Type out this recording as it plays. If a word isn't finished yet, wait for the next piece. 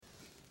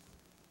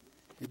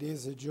It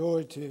is a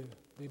joy to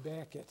be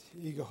back at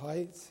Eagle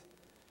Heights,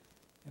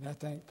 and I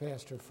thank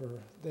Pastor for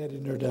that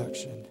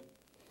introduction.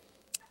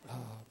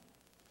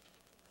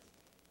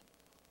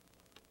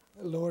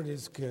 The Lord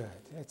is good.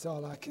 That's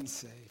all I can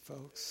say,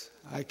 folks.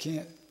 I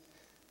can't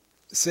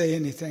say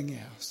anything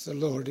else. The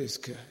Lord is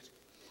good.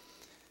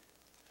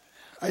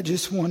 I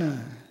just want to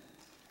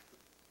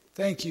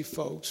thank you,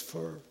 folks,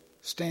 for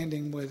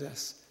standing with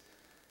us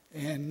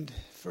and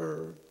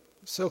for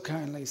so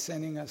kindly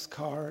sending us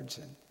cards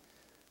and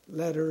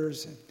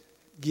letters and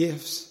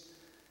gifts.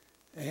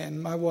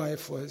 And my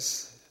wife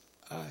was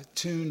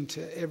tuned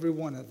to every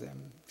one of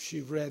them.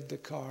 She read the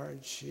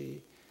cards.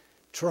 She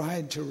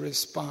tried to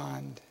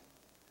respond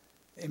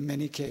in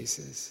many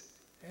cases.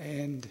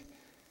 And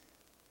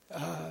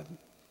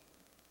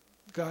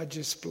God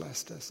just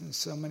blessed us in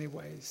so many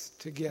ways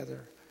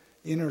together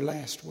in her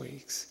last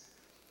weeks.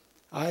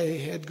 I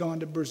had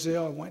gone to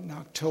Brazil. I went in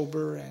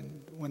October,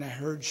 and when I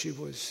heard she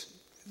was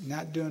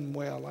not doing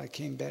well, I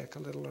came back a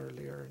little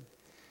earlier.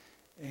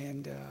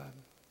 And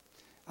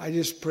I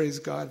just praise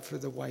God for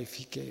the wife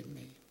He gave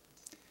me.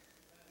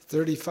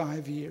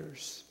 35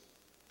 years,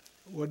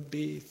 would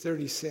be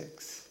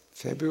 36,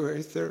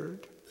 February 3rd.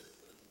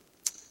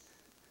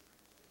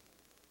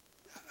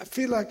 I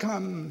feel like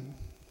I'm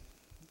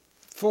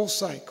full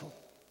cycle.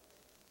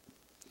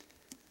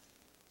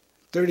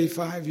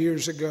 35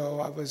 years ago,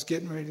 I was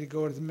getting ready to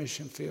go to the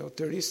mission field.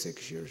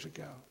 36 years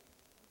ago,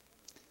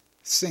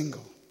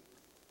 single.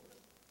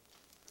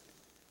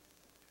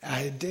 I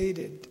had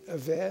dated a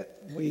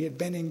vet. We had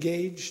been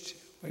engaged.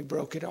 We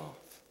broke it off.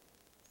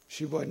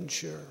 She wasn't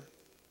sure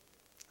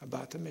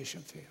about the mission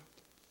field.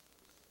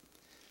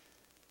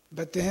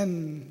 But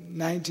then,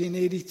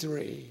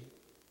 1983,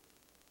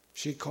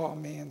 she called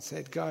me and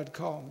said, God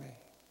called me.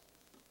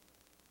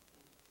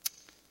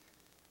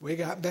 We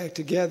got back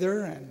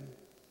together and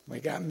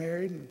we got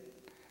married, and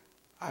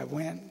I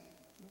went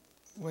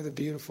with a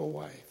beautiful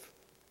wife.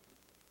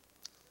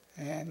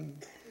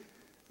 And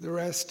the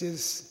rest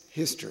is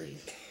history.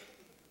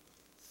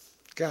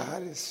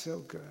 God is so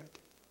good.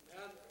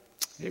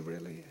 He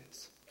really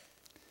is.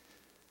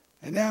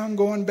 And now I'm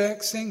going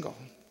back single.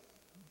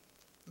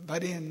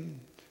 But in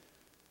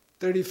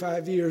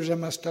 35 years, I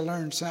must have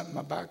learned something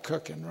about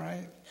cooking,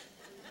 right?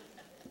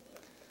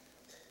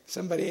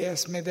 Somebody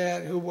asked me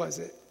that. Who was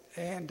it?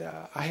 And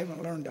I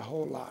haven't learned a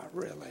whole lot,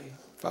 really.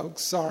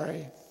 Folks,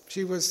 sorry.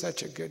 She was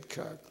such a good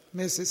cook.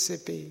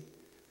 Mississippi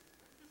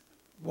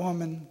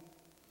woman.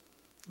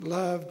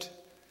 Loved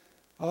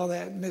all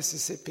that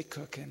Mississippi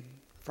cooking.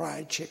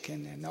 Fried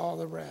chicken and all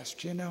the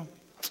rest, you know.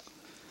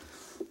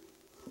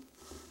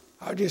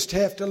 I'll just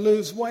have to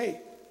lose weight.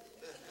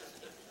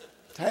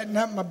 Tighten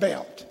up my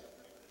belt.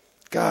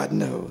 God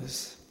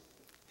knows.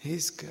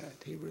 He's good.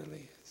 He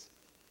really is.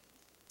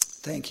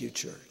 Thank you,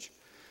 church,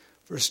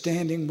 for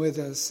standing with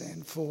us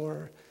and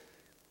for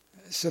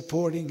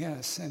supporting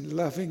us and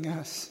loving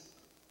us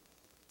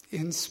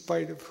in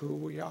spite of who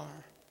we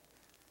are.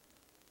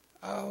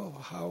 Oh,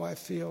 how I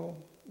feel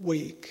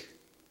weak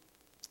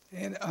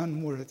and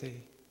unworthy.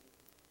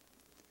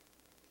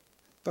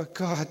 But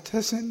God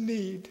doesn't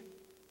need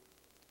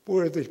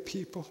worthy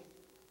people.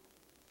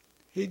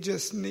 He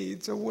just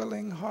needs a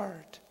willing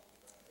heart.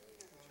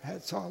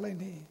 That's all He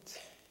needs.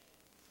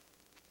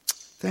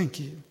 Thank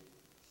you.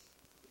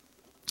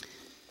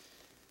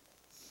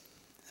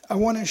 I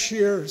want to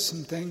share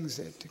some things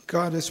that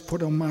God has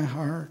put on my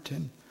heart.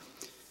 And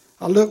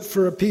I look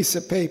for a piece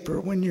of paper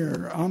when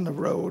you're on the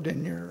road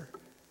and you're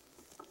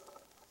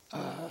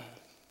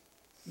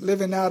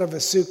living out of a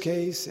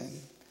suitcase, and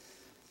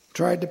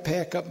tried to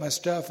pack up my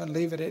stuff and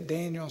leave it at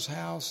Daniel's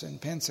house in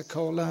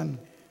Pensacola. And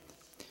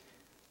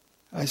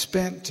I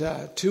spent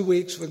 2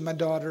 weeks with my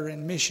daughter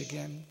in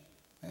Michigan,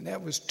 and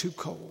that was too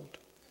cold.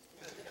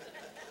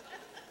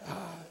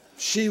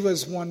 She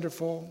was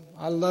wonderful.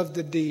 I loved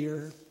the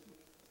deer,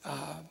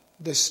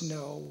 the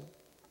snow.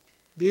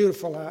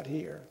 Beautiful out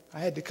here. I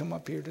had to come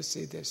up here to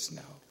see this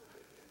snow.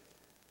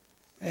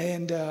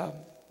 And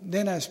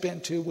then I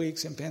spent 2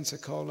 weeks in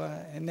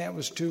Pensacola, and that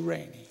was too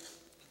rainy.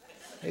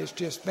 It's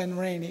just been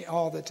rainy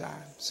all the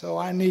time. So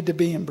I need to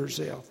be in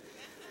Brazil.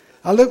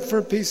 I looked for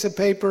a piece of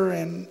paper,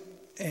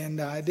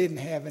 and I didn't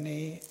have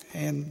any.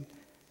 And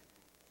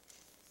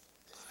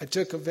I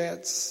took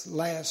Yvette's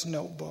last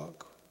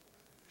notebook.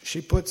 She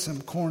put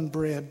some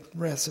cornbread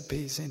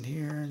recipes in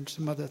here and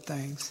some other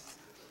things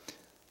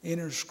in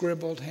her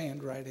scribbled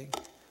handwriting.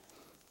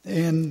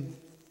 And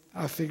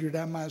I figured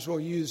I might as well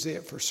use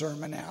it for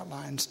sermon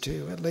outlines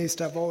too. At least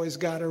I've always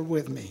got her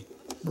with me,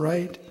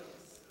 right?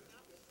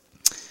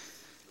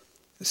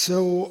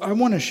 So I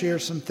want to share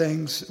some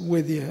things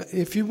with you.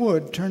 If you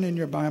would, turn in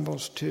your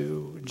Bibles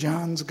to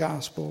John's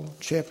Gospel,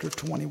 chapter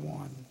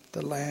 21,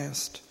 the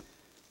last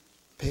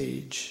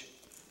page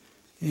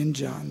in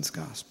John's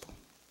Gospel.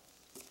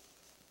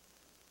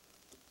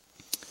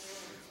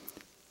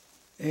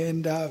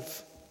 And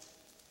I've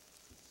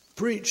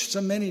preached so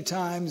many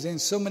times in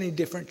so many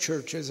different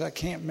churches, I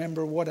can't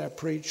remember what I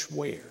preached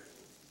where.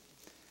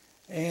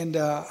 And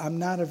I'm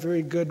not a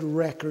very good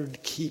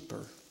record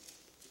keeper.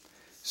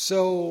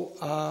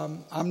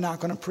 So I'm not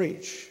going to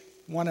preach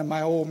one of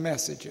my old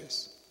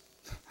messages.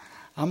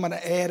 I'm going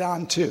to add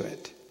on to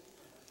it.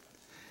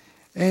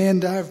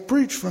 And I've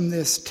preached from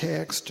this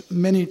text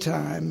many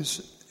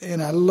times,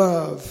 and I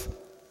love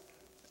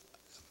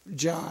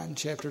John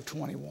chapter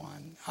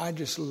 21. I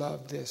just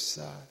love this,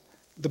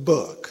 the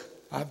book.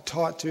 I've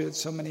taught to it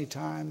so many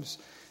times.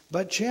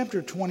 But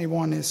chapter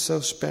 21 is so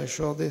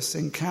special, this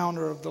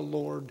encounter of the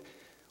Lord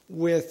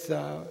with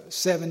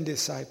 7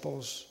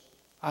 disciples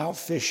out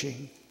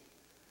fishing.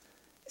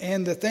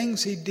 And the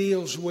things he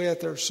deals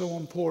with are so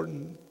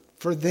important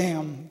for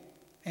them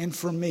and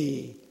for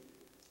me.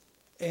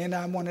 And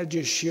I want to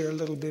just share a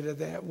little bit of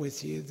that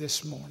with you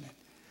this morning.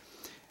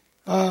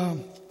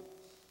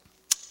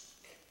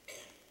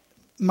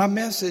 My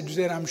message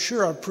that I'm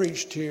sure I've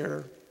preached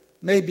here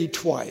maybe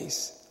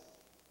twice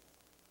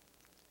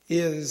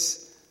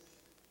is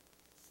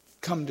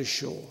come to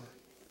shore.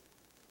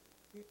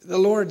 The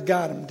Lord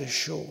got him to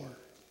shore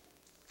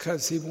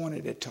because he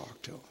wanted to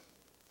talk to him.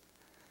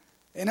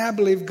 And I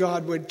believe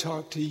God would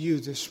talk to you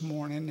this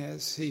morning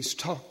as he's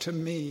talked to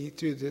me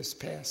through this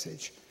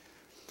passage.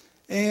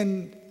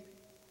 And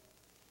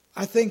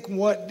I think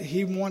what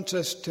he wants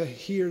us to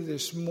hear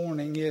this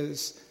morning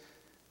is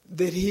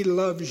that he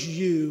loves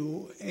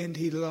you and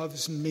he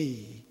loves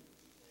me.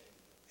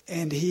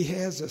 And he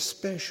has a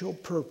special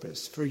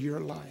purpose for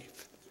your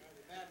life.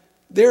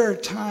 There are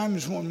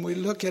times when we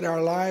look at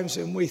our lives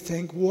and we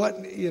think, what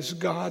is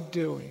God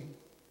doing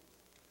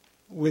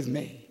with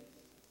me?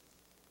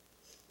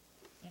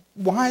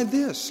 Why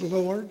this,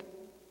 Lord?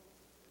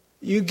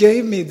 You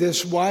gave me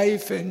this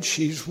wife and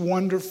she's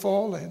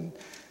wonderful and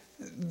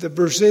the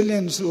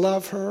Brazilians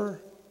love her.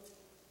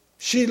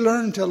 She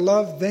learned to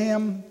love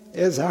them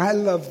as I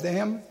love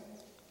them,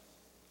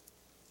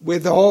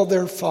 with all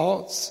their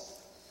faults,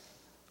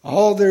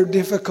 all their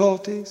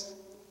difficulties.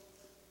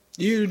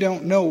 You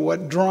don't know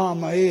what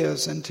drama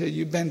is until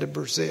you've been to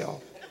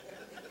Brazil.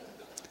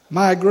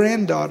 My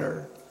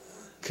granddaughter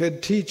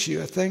could teach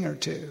you a thing or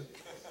two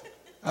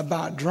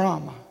about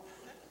drama.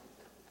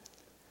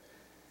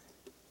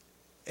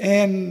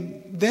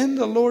 And then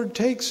the Lord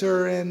takes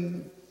her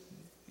and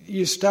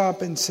you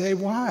stop and say,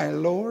 why,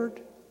 Lord?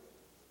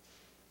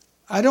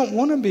 I don't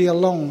want to be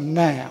alone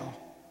now.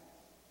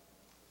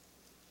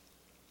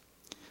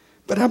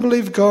 But I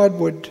believe God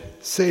would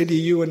say to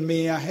you and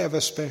me, I have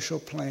a special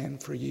plan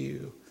for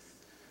you.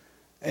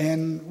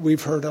 And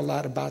we've heard a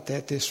lot about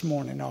that this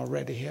morning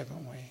already,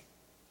 haven't we?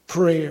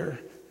 Prayer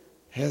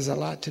has a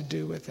lot to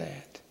do with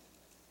that.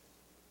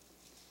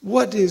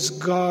 What is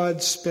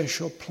God's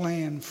special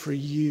plan for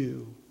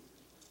you?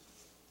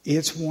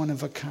 It's one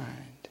of a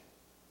kind.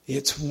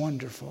 It's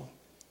wonderful.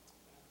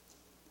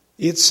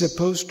 It's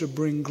supposed to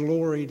bring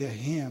glory to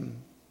him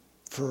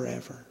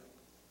forever.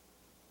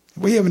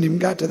 We haven't even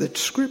got to the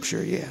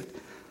scripture yet.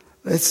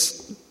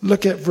 Let's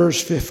look at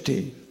verse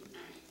 15.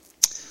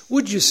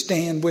 Would you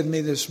stand with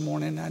me this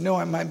morning? I know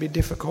it might be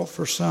difficult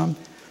for some,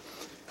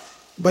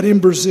 but in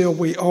Brazil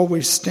we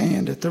always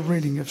stand at the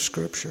reading of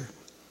scripture.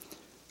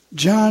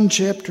 John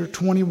chapter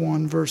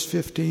 21 verse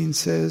 15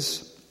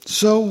 says,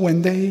 so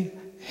when they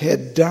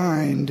had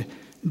dined,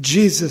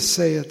 Jesus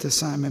saith to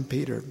Simon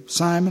Peter,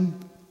 Simon,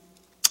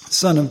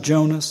 son of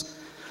Jonas,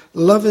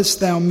 lovest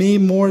thou me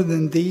more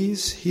than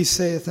these? He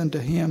saith unto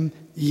him,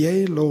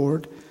 yea,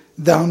 Lord,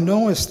 thou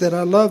knowest that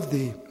I love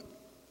thee.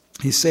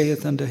 He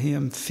saith unto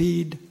him,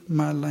 feed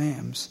my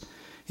lambs.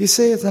 He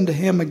saith unto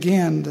him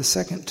again the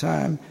second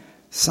time,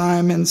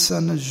 Simon,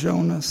 son of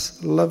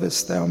Jonas,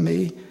 lovest thou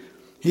me?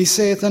 He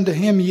saith unto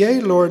him, yea,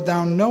 Lord,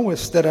 thou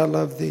knowest that I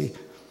love thee.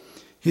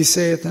 He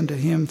saith unto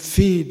him,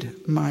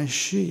 feed my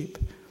sheep.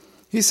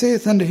 He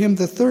saith unto him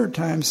the third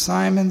time,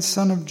 Simon,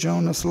 son of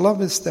Jonas,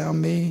 lovest thou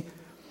me?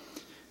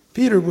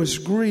 Peter was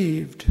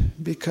grieved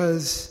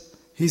because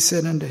he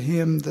said unto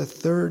him the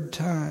third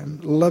time,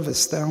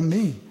 lovest thou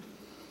me?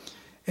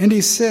 And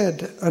he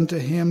said unto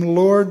him,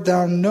 Lord,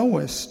 thou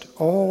knowest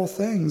all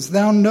things.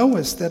 Thou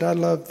knowest that I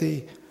love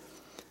thee.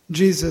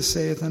 Jesus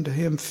saith unto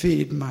him,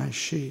 feed my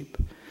sheep.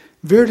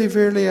 Verily,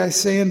 verily, I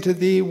say unto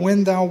thee,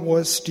 when thou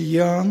wast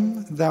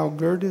young, thou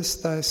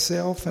girdest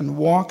thyself and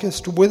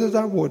walkest whither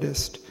thou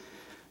wouldest.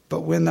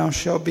 But when thou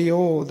shalt be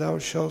old, thou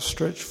shalt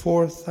stretch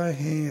forth thy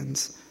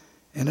hands,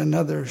 and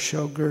another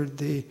shall gird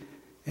thee,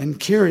 and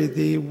carry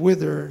thee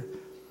whither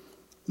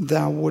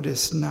thou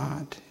wouldest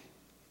not.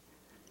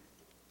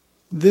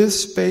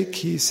 This spake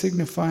he,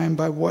 signifying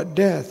by what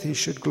death he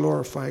should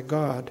glorify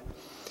God.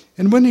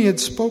 And when he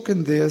had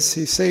spoken this,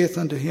 he saith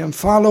unto him,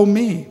 follow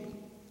me.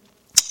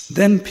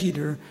 Then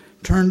Peter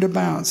turned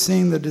about,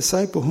 seeing the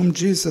disciple whom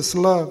Jesus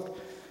loved,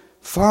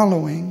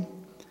 following,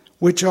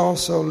 which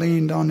also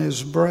leaned on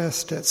his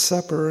breast at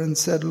supper, and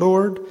said,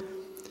 Lord,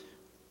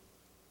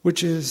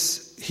 which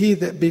is he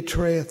that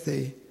betrayeth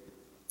thee?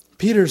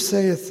 Peter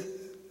seeing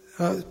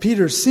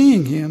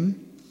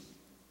him,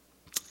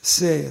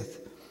 saith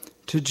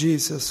to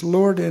Jesus,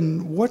 Lord,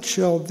 and what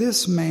shall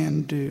this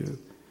man do?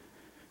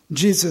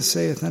 Jesus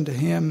saith unto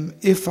him,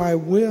 if I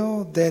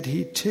will that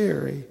he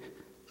tarry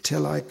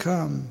till I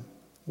come,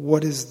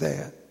 what is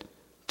that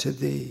to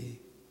thee?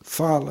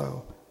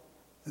 follow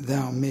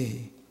thou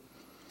me.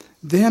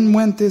 Then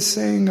went this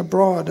saying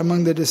abroad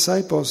among the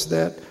disciples,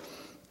 that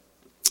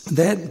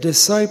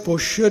disciple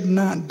should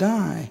not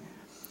die.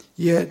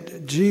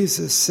 Yet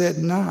Jesus said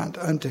not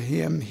unto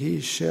him,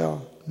 he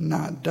shall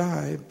not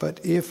die. But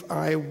if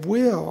I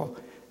will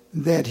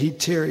that he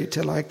tarry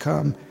till I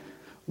come,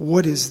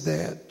 what is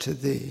that to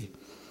thee?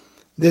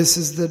 This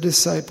is the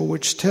disciple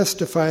which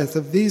testifieth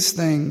of these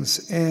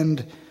things,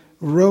 and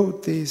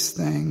wrote these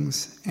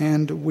things,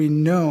 and we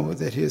know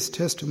that his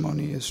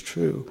testimony is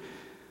true.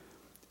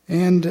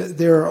 And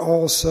there are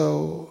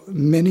also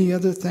many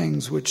other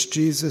things which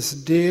Jesus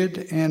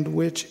did, and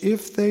which,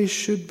 if they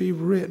should be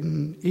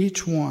written,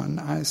 each one,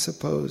 I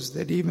suppose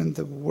that even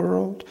the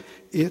world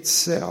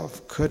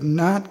itself could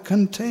not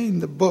contain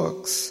the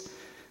books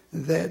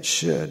that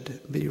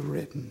should be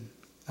written.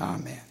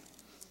 Amen.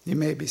 You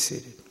may be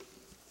seated.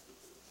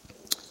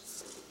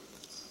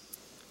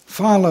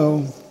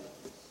 Follow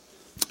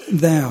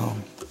thou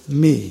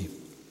me.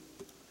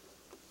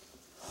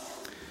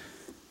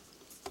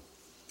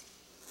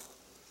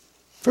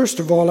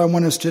 First of all, I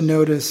want us to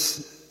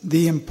notice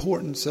the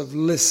importance of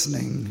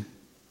listening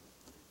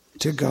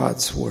to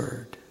God's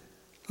word.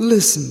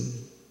 Listen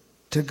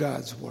to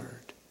God's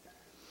word.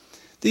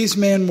 These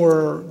men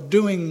were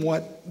doing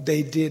what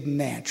they did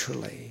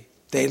naturally.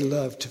 They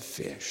loved to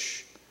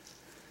fish.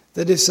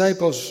 The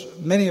disciples,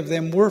 many of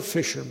them were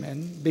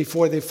fishermen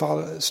before they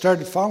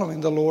started following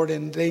the Lord,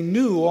 and they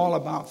knew all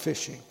about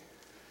fishing.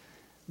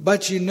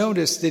 But you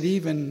notice that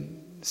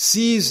even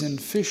seasoned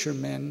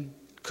fishermen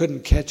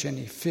couldn't catch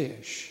any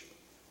fish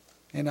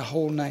in a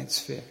whole night's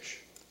fish.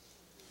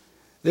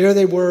 There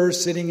they were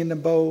sitting in the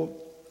boat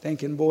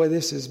thinking, boy,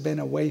 this has been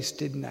a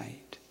wasted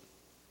night.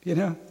 You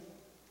know?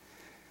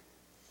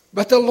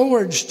 But the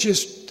Lord's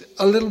just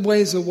a little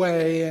ways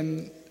away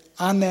and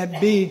on that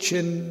beach,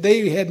 and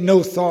they had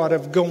no thought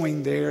of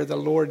going there. The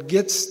Lord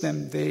gets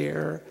them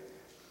there,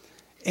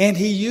 and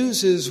he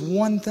uses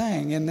one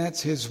thing, and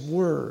that's his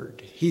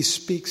word. He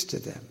speaks to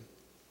them.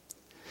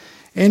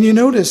 And you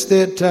notice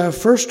that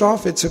first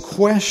off, it's a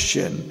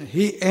question.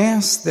 He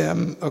asks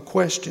them a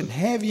question.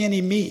 Have ye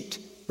any meat?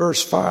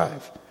 Verse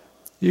 5.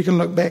 You can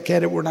look back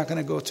at it. We're not going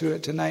to go through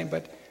it tonight.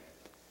 But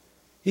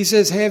he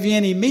says, have ye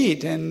any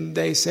meat? And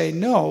they say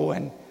no.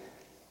 And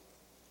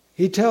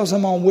he tells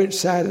them on which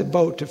side of the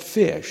boat to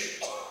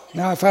fish.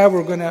 Now, if I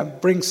were going to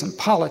bring some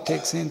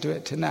politics into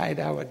it tonight,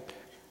 I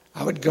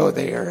would go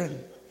there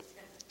and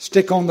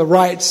stick on the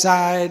right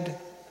side,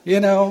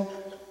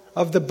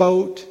 of the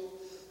boat.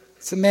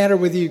 What's the matter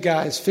with you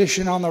guys,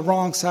 fishing on the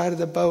wrong side of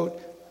the boat?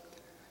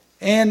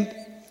 And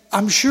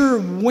I'm sure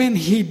when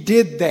he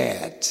did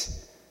that,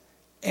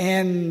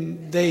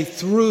 and they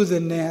threw the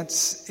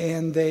nets,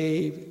 and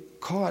they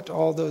caught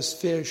all those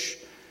fish,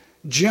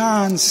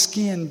 John's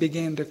skin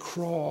began to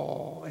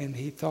crawl, and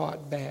he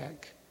thought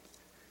back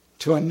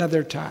to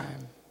another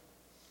time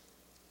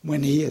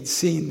when he had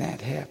seen that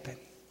happen.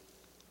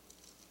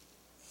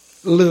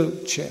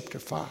 Luke chapter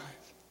 5.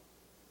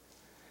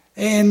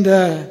 And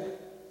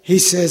he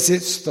says,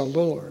 it's the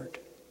Lord.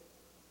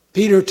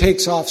 Peter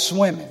takes off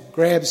swimming,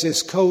 grabs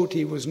his coat.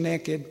 He was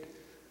naked.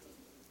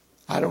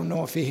 I don't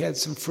know if he had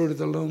some Fruit of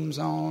the Looms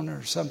on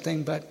or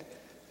something, but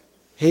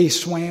he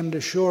swam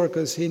to shore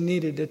because he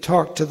needed to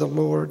talk to the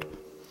Lord.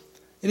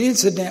 And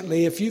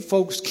incidentally, if you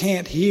folks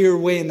can't hear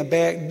way in the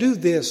back, do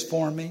this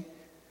for me.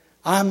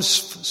 I'm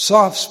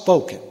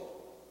soft-spoken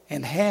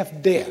and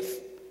half deaf.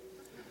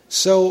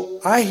 So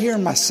I hear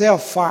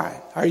myself fine.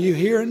 Are you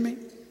hearing me?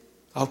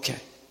 Okay,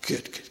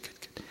 good.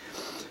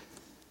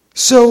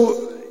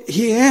 So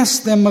he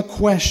asked them a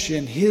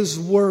question. His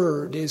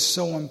word is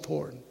so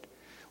important.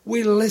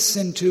 We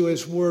listen to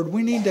his word.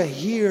 We need to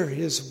hear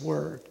his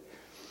word.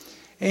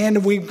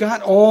 And we've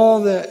got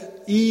all the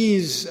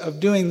ease of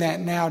doing that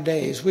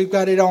nowadays. We've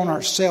got it on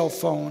our cell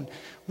phone.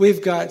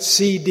 We've got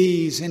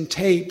CDs and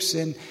tapes,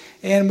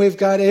 and we've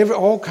got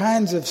all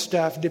kinds of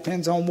stuff.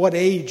 Depends on what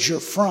age you're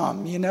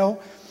from,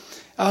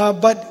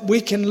 But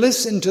we can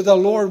listen to the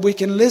Lord. We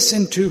can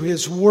listen to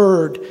his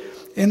word.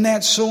 And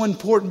that's so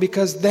important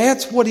because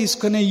that's what he's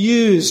going to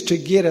use to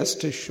get us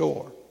to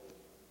shore.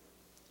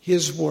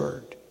 His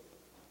word.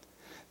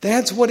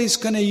 That's what he's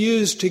going to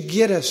use to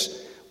get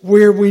us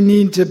where we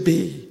need to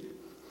be.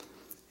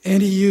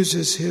 And he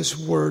uses his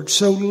word.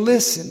 So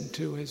listen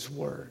to his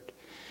word.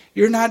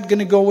 You're not going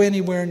to go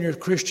anywhere in your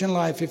Christian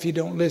life if you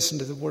don't listen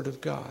to the word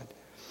of God.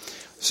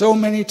 So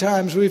many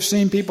times we've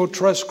seen people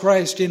trust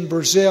Christ in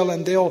Brazil,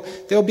 and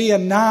they'll be a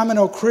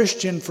nominal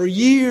Christian for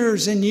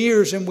years and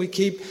years, and we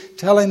keep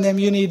telling them,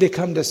 you need to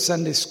come to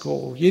Sunday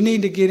school. You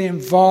need to get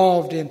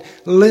involved in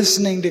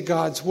listening to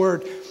God's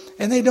word.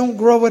 And they don't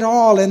grow at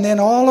all. And then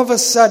all of a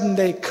sudden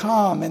they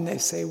come and they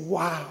say,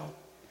 wow,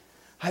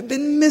 I've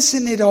been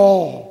missing it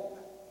all.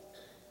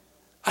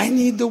 I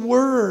need the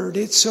word.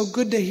 It's so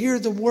good to hear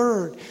the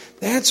word.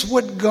 That's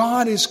what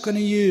God is going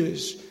to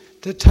use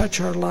to touch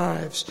our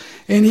lives.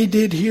 And he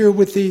did here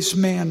with these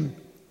men,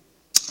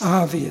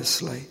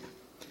 obviously.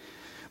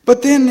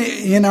 But then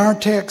in our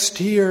text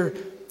here,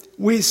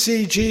 We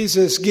see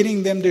Jesus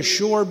getting them to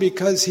shore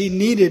because he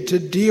needed to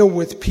deal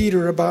with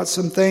Peter about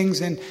some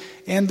things.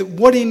 And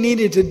what he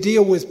needed to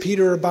deal with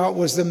Peter about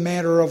was the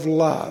matter of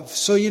love.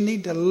 So you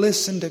need to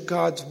listen to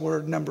God's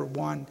word, number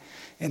one.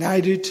 And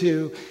I do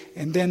too.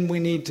 And then we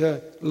need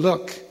to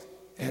look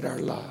at our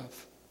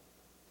love.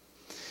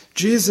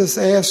 Jesus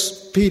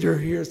asked Peter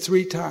here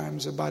 3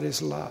 times about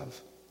his love.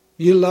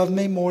 You love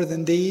me more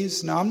than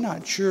these? Now, I'm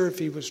not sure if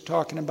he was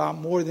talking about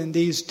more than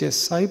these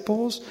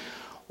disciples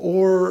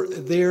or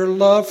their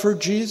love for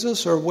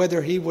Jesus, or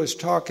whether he was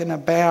talking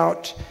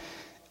about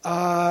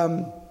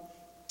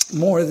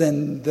more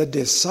than the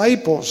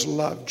disciples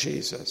loved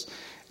Jesus,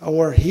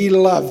 or he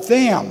loved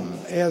them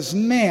as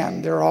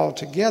men. They're all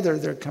together.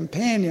 They're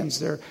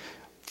companions. They're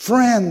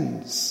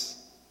friends.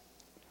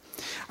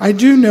 I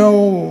do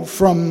know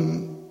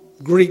from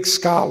Greek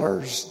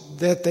scholars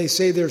that they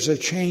say there's a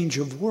change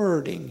of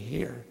wording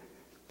here.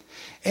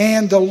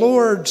 And the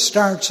Lord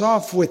starts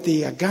off with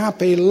the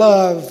agape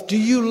love. Do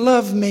you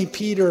love me,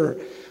 Peter,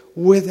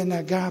 with an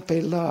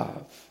agape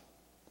love?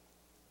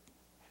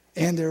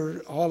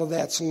 And all of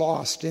that's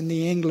lost in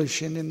the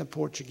English and in the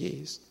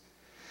Portuguese.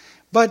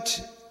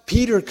 But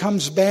Peter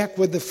comes back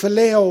with the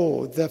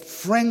phileo, the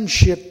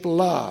friendship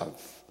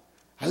love.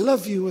 I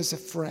love you as a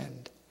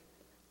friend.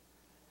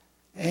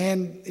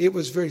 And it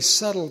was very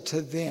subtle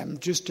to them,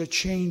 just a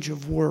change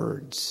of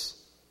words.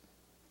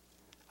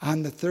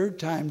 On the 3rd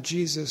time,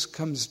 Jesus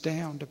comes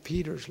down to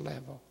Peter's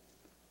level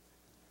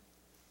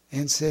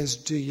and says,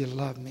 do you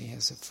love me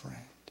as a friend?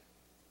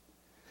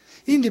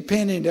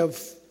 Independent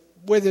of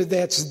whether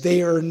that's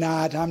there or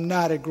not, I'm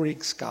not a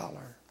Greek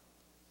scholar.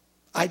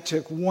 I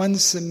took 1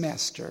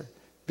 semester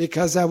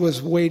because I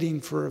was waiting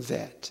for a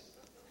vet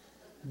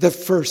the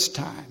first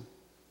time.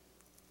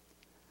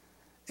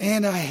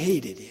 And I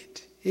hated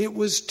it. It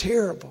was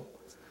terrible.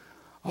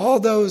 All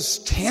those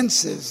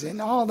tenses and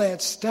all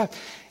that stuff.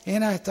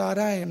 And I thought,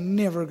 I am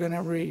never going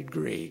to read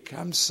Greek.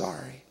 I'm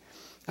sorry.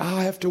 I'll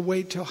have to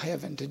wait till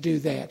heaven to do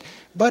that.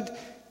 But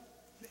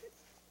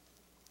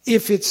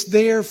if it's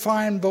there,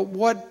 fine. But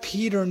what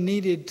Peter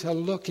needed to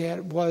look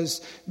at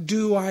was,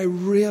 do I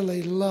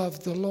really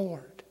love the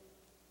Lord?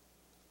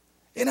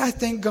 And I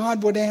think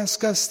God would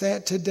ask us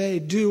that today.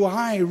 Do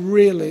I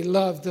really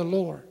love the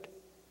Lord?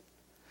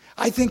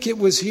 I think it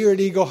was here at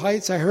Eagle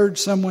Heights, I heard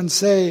someone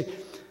say,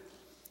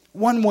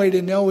 one way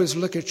to know is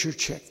look at your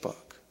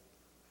checkbook.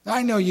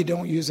 I know you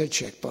don't use a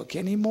checkbook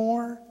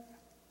anymore.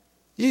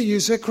 You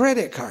use a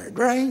credit card,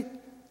 right?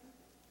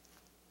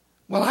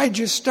 Well, I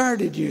just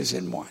started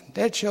using one.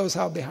 That shows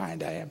how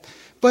behind I am.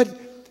 But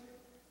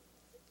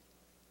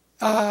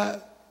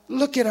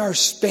look at our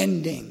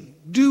spending.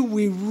 Do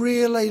we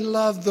really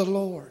love the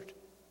Lord?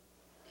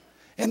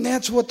 And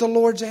that's what the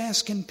Lord's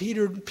asking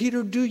Peter.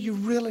 Peter, do you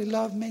really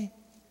love me?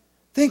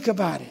 Think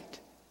about it.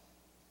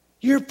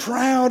 You're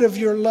proud of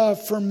your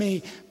love for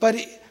me, but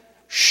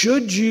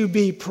should you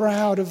be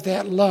proud of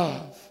that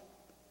love?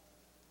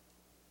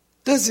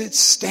 Does it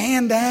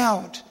stand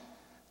out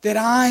that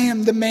I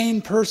am the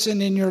main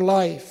person in your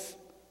life?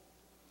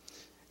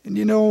 And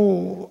you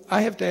know,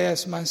 I have to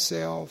ask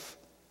myself,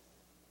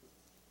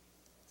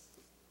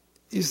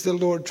 is the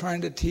Lord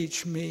trying to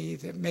teach me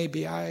that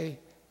maybe I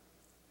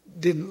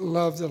didn't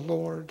love the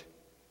Lord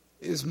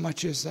as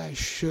much as I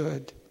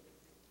should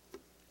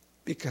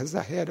because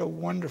I had a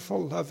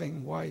wonderful,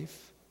 loving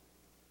wife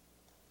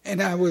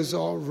and I was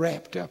all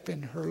wrapped up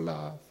in her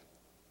love?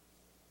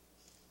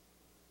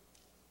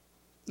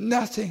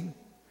 Nothing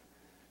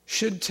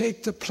should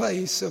take the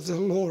place of the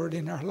Lord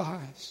in our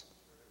lives.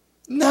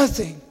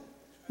 Nothing.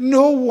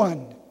 No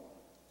one.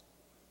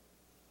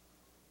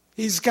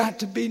 He's got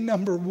to be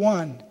number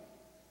one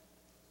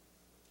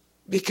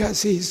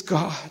because he's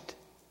God.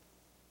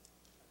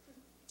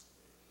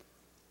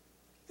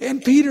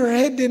 And Peter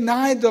had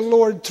denied the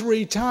Lord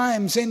 3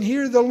 times. And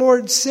here the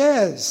Lord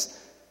says,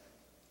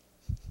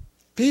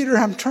 Peter,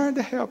 I'm trying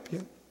to help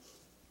you.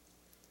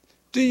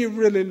 Do you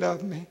really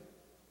love me?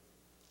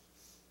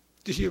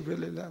 Do you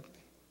really love me?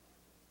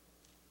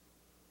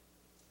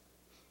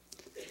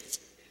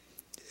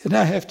 And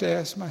I have to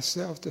ask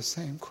myself the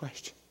same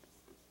question.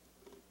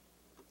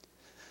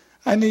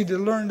 I need to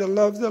learn to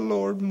love the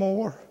Lord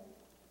more.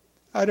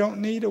 I don't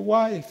need a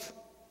wife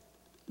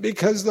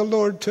because the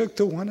Lord took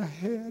the one I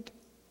had.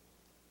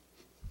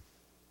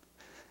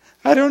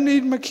 I don't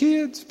need my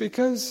kids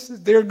because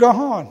they're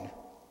gone.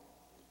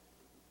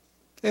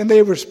 And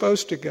they were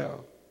supposed to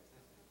go.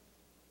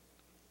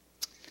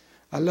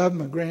 I love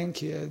my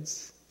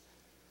grandkids,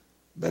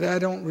 but I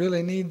don't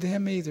really need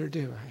them either,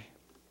 do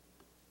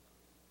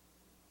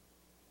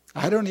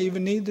I? I don't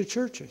even need the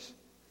churches.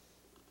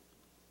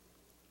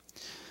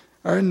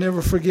 I'll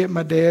never forget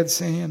my dad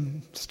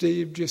saying,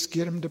 Steve, just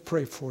get them to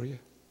pray for you.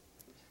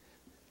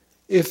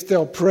 If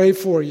they'll pray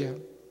for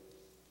you,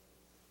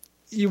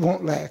 you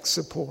won't lack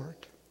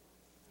support.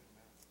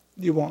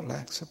 You won't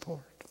lack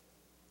support.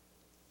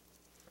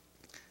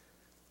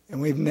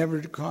 And we've never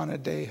gone a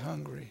day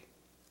hungry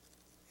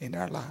in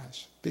our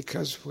lives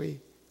because we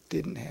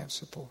didn't have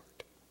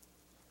support.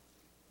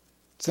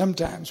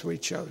 Sometimes we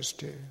chose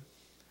to.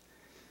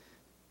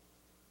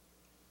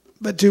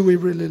 But do we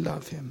really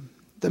love him?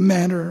 The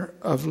manner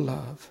of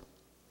love.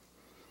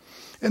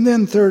 And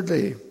then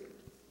thirdly,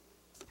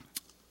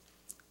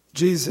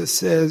 Jesus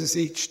says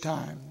each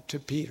time to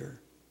Peter,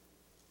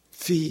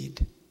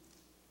 feed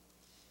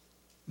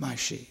my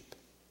sheep.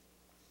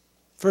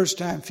 First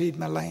time, feed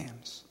my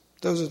lambs.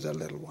 Those are the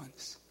little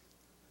ones.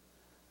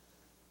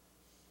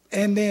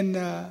 And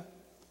then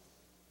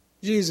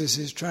Jesus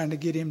is trying to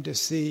get him to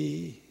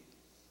see,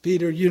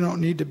 Peter, you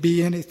don't need to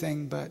be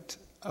anything but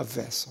a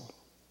vessel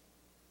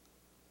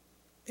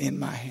in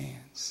my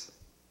hands.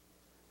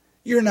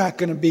 You're not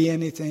going to be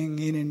anything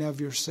in and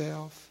of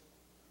yourself.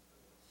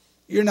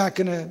 You're not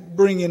going to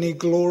bring any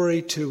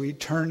glory to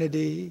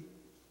eternity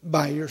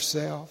by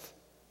yourself.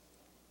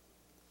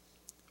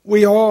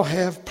 We all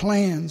have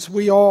plans.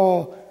 We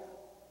all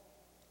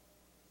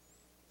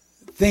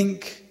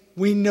think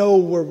we know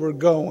where we're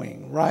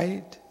going,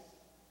 right?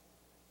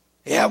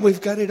 Yeah, we've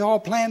got it all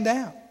planned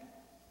out.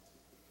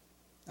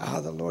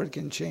 The Lord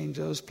can change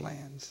those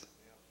plans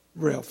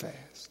real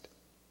fast.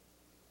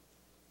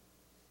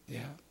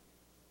 Yeah.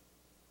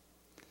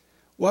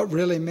 What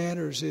really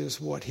matters is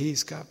what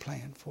he's got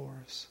planned for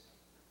us.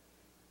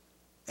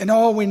 And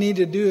all we need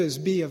to do is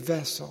be a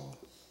vessel.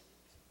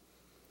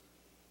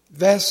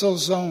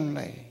 Vessels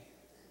only.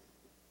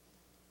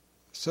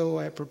 So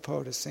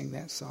apropos to sing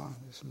that song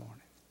this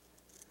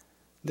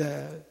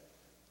morning.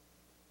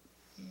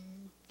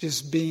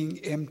 Just being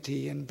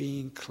empty and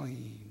being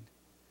clean.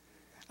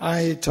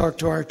 I talked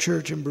to our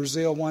church in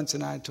Brazil once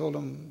and I told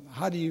them,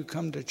 how do you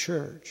come to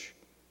church?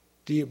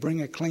 Do you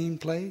bring a clean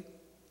plate?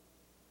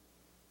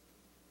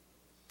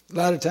 A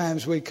lot of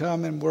times we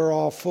come and we're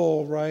all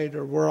full, right?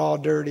 Or we're all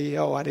dirty.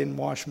 Oh, I didn't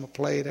wash my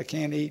plate. I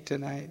can't eat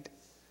tonight.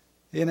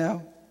 You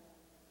know?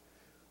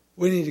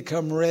 We need to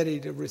come ready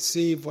to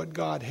receive what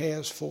God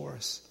has for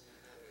us.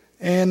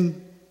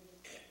 And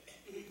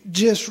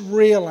just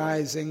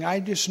realizing I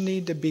just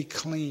need to be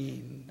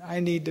clean. I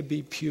need to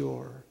be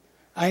pure.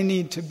 I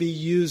need to be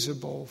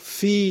usable.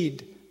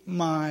 Feed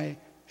my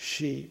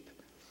sheep.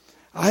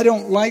 I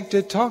don't like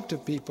to talk to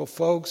people,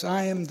 folks.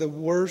 I am the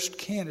worst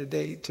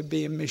candidate to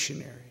be a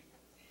missionary.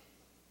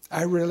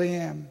 I really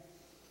am.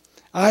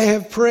 I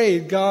have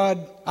prayed,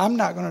 God, I'm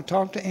not going to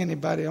talk to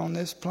anybody on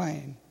this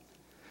plane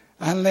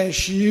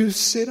unless you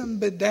sit them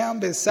down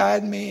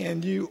beside me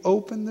and you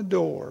open the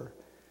door,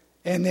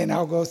 and then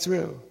I'll go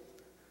through.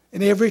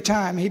 And every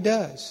time he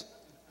does.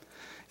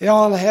 And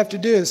all I have to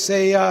do is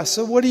say,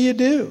 so what do you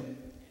do?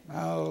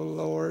 Oh,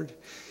 Lord,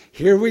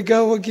 here we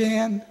go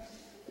again.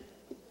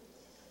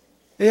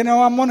 You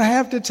know, I'm going to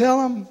have to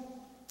tell him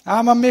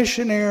I'm a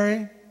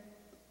missionary.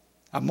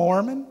 A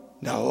Mormon?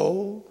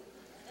 No.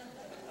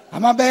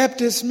 I'm a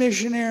Baptist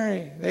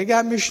missionary. They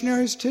got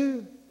missionaries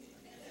too.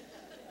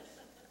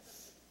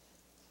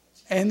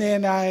 And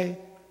then I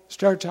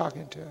start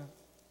talking to them.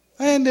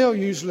 And they'll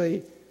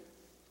usually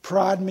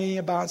prod me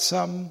about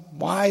something.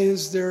 Why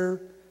is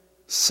there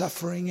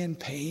suffering and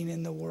pain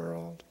in the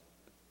world?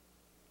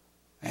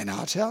 And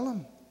I'll tell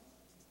them.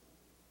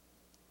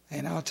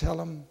 And I'll tell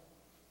them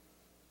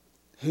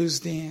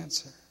who's the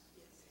answer.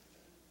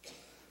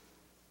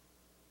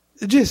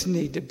 You just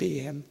need to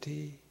be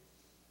empty.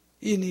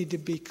 You need to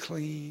be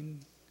clean.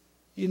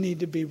 You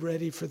need to be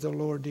ready for the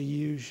Lord to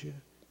use you.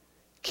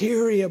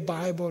 Carry a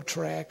Bible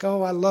tract.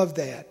 Oh, I love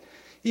that.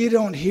 You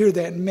don't hear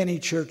that in many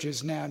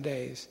churches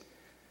nowadays.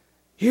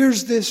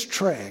 Here's this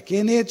tract,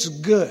 and it's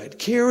good.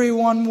 Carry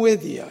one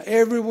with you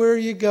everywhere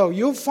you go.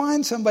 You'll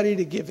find somebody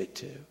to give it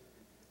to.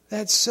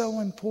 That's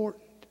so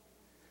important.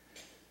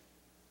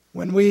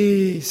 When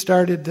we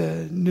started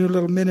the new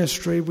little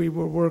ministry we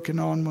were working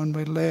on when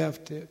we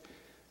left,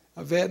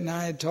 Yvette and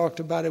I had talked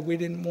about it. We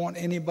didn't want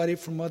anybody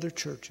from other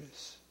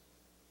churches.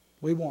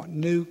 We want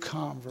new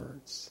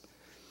converts.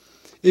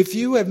 If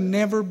you have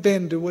never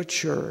been to a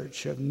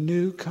church of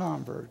new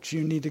converts,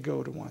 you need to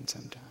go to one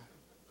sometime.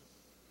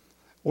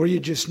 Or you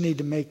just need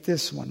to make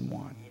this one.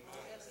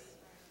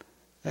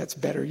 That's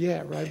better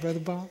yet, right, Brother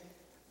Bob?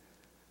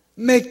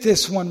 Make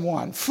this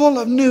one. Full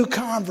of new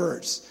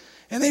converts.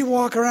 And they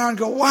walk around and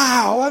go,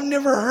 wow, I've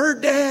never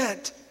heard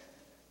that.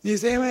 You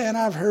say, man,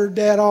 I've heard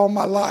that all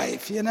my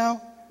life, you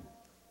know.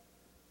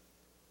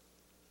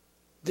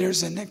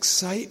 There's an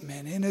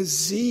excitement and a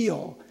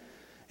zeal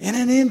and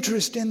an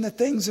interest in the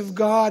things of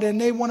God, and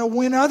they want to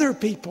win other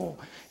people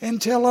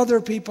and tell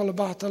other people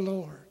about the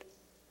Lord.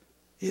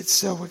 It's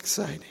so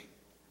exciting.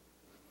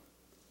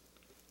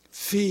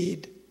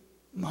 Feed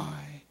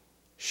my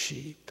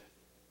sheep.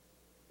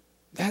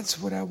 That's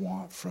what I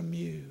want from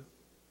you,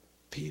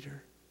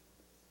 Peter.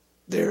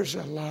 There's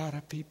a lot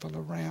of people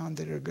around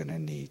that are going to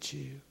need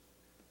you.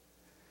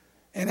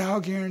 And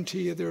I'll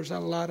guarantee you there's a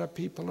lot of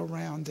people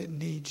around that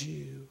need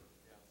you.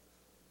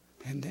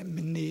 And that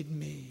need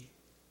me.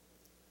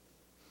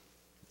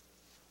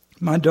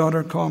 My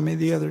daughter called me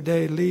the other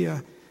day,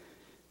 Leah,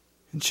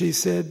 and she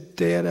said,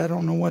 Dad, I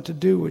don't know what to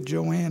do with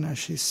Joanna.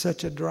 She's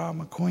such a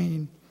drama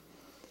queen.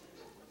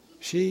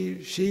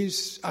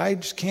 I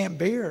just can't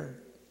bear her.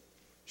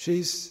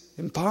 She's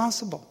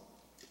impossible.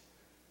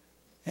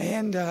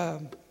 And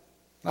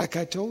like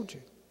I told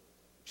you,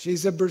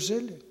 she's a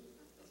Brazilian.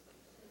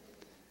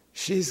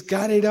 She's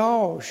got it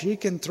all. She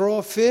can throw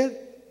a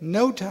fit,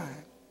 no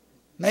time.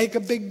 Make a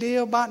big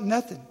deal about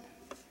nothing.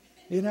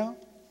 You know?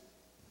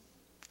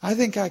 I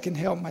think I can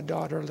help my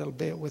daughter a little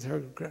bit with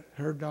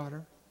her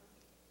daughter.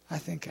 I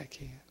think I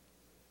can.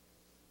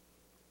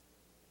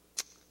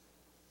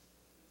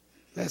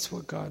 That's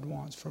what God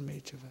wants from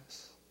each of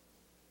us.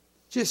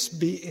 Just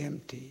be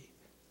empty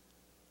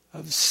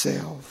of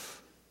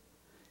self.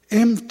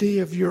 Empty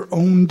of your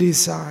own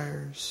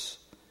desires,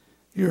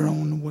 your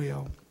own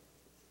will.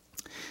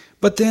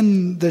 But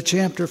then the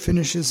chapter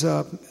finishes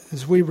up,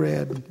 as we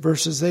read,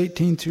 verses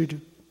 18 through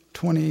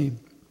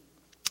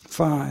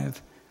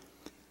 25,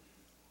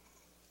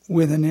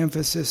 with an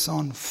emphasis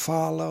on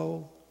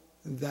follow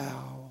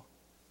thou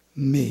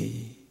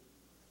me.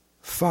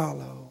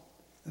 Follow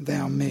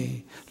thou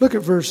me. Look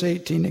at verse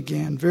 18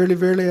 again. Verily,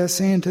 verily, I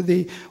say unto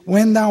thee,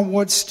 when thou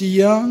wast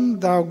young,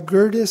 thou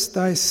girdest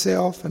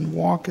thyself and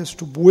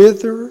walkest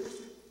whither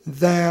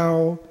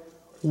thou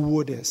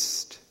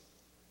wouldest.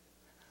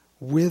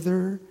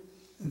 Whither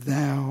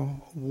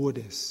thou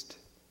wouldest.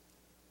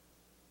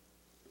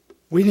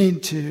 We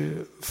need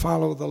to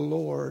follow the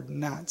Lord,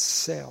 not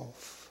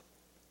self.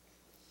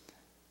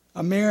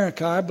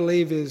 America, I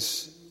believe,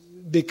 has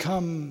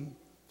become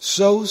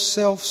so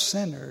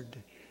self-centered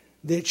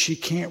that she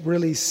can't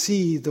really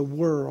see the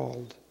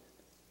world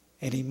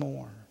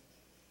anymore.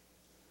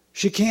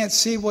 She can't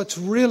see what's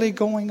really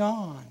going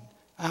on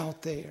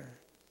out there.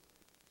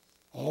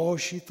 All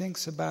she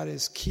thinks about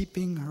is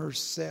keeping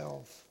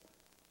herself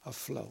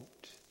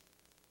afloat.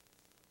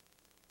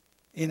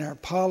 In our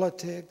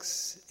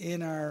politics,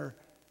 in our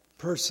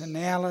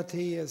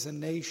personality as a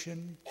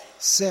nation,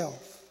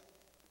 self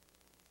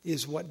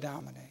is what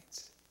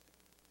dominates.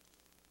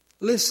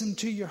 Listen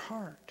to your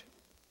heart.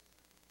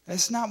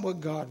 That's not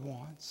what God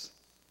wants.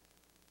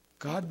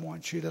 God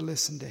wants you to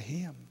listen to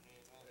Him.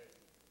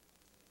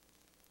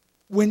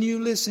 When you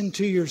listen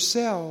to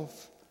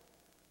yourself,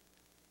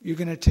 you're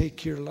going to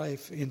take your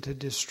life into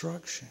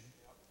destruction,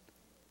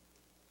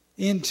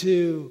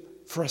 into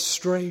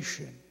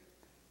frustration.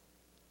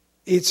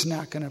 It's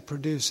not going to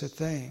produce a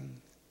thing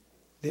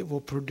that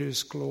will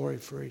produce glory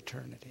for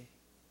eternity.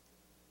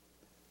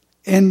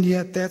 And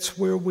yet that's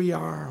where we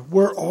are.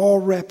 We're all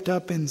wrapped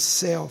up in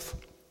self.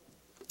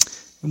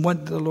 And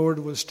what the Lord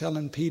was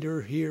telling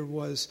Peter here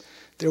was,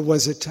 there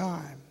was a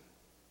time.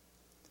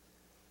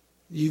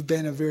 You've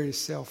been a very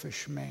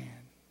selfish man.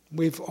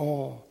 We've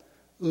all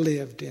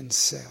lived in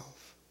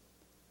self.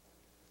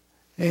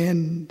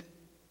 And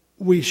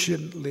we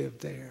shouldn't live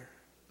there.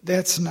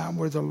 That's not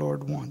where the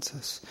Lord wants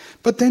us.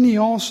 But then He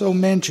also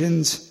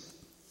mentions,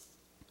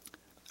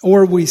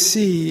 or we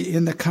see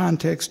in the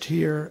context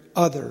here,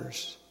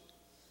 others.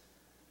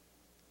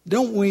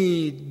 Don't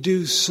we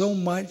do so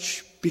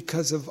much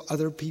because of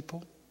other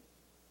people?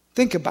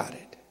 Think about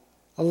it.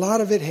 A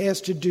lot of it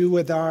has to do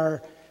with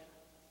our,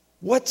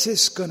 what's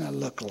this going to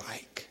look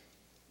like?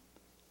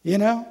 You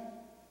know?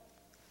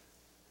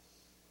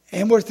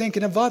 And we're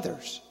thinking of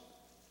others.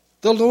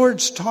 The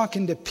Lord's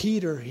talking to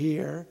Peter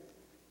here.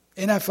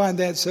 And I find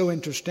that so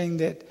interesting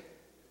that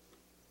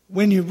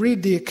when you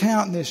read the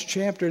account in this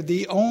chapter,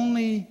 the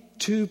only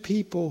two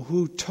people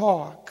who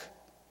talk,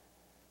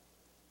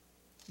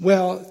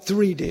 well,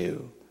 three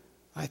do,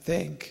 I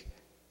think.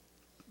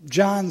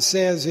 John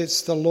says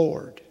it's the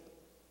Lord.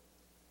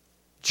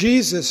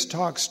 Jesus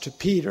talks to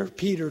Peter.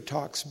 Peter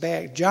talks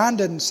back. John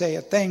doesn't say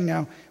a thing.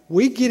 Now,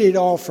 we get it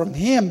all from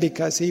him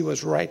because he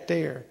was right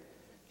there.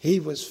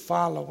 He was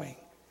following.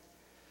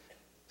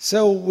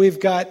 So we've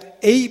got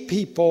 8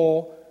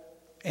 people,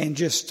 and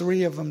just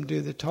 3 of them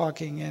do the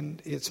talking,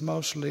 and it's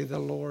mostly the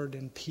Lord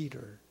and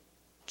Peter.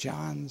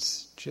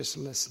 John's just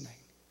listening.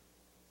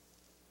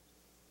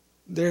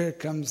 There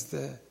comes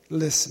the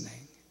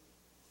listening.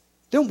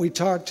 Don't we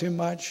talk too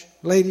much?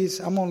 Ladies,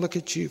 I'm going to look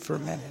at you for a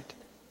minute.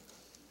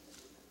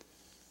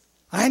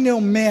 I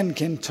know men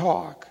can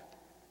talk,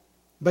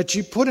 but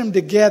you put them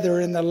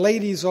together and the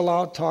ladies will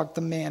out-talk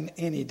the men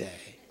any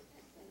day.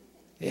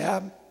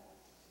 Yeah?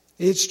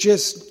 It's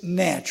just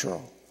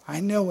natural. I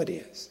know it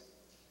is.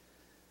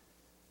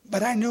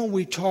 But I know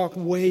we talk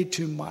way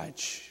too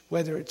much,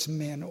 whether it's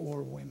men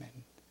or women.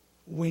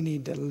 We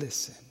need to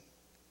listen,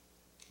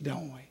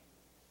 don't we?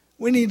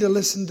 We need to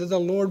listen to the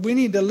Lord. We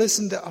need to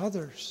listen to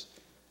others.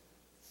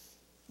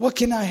 What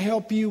can I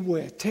help you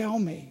with? Tell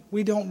me.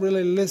 We don't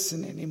really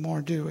listen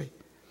anymore, do we?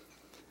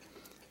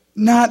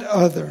 Not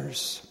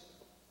others.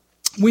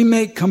 We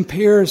make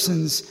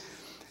comparisons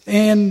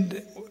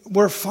and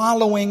we're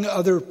following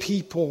other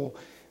people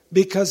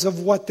because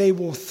of what they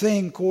will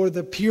think or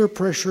the peer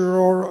pressure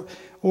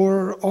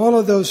or all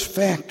of those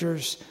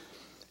factors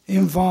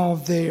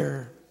involved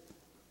there.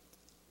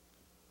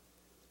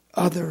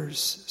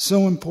 Others,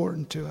 so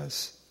important to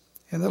us.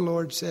 And the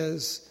Lord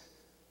says,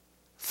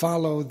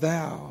 follow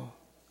thou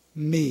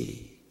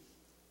me.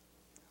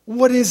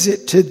 What is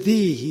it to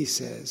thee, He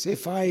says,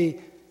 if I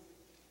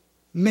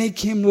make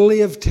him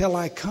live till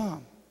I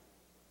come?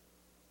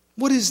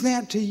 What is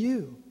that to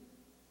you?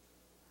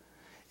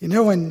 You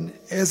know, and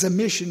as a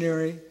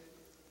missionary,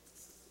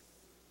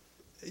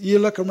 you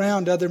look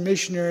around other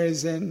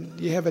missionaries and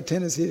you have a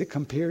tendency to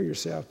compare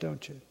yourself,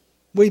 don't you?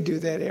 We do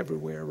that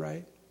everywhere,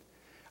 right?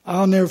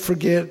 I'll never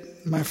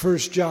forget my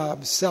first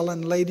job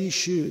selling ladies'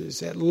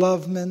 shoes at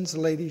Loveman's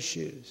Ladies'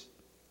 Shoes.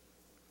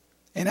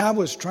 And I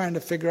was trying to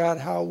figure out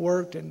how it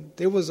worked, and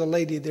there was a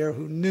lady there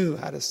who knew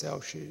how to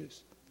sell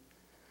shoes.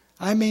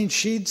 I mean,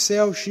 she'd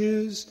sell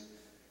shoes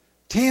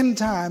 10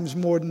 times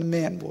more than the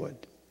men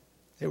would.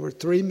 There were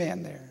 3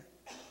 men there,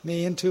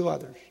 me and 2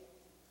 others.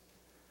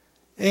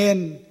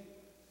 And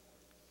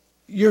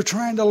you're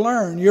trying to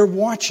learn, you're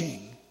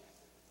watching,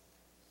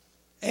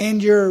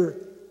 and you're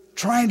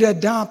trying to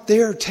adopt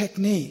their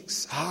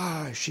techniques.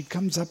 She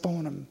comes up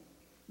on them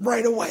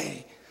right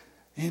away.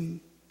 And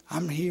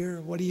I'm here,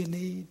 what do you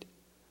need?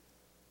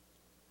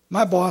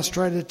 My boss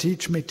tried to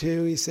teach me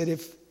too. He said,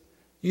 if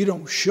you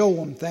don't show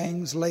them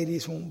things,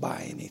 ladies won't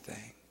buy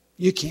anything.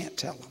 You can't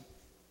tell them.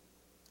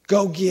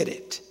 Go get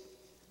it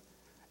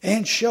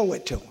and show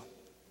it to them.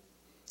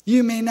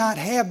 You may not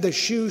have the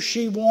shoe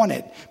she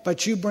wanted,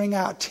 but you bring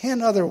out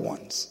 10 other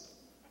ones.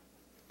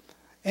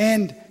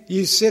 And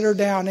you sit her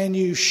down and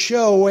you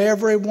show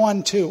every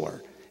one to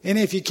her. And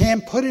if you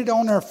can, put it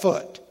on her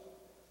foot.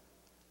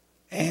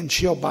 And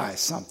she'll buy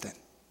something.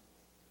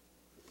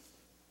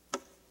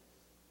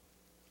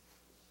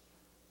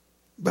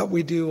 But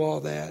we do all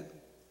that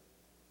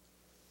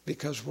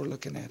because we're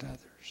looking at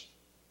others,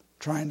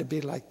 trying to be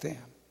like them.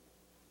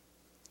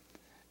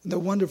 The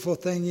wonderful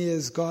thing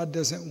is, God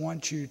doesn't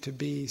want you to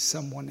be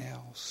someone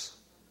else.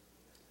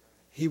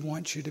 He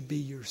wants you to be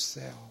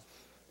yourself.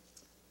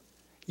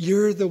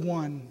 You're the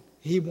one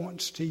He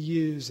wants to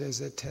use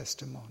as a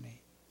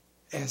testimony,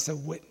 as a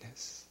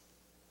witness.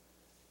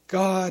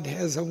 God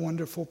has a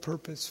wonderful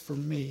purpose for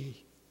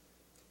me.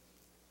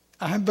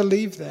 I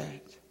believe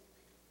that.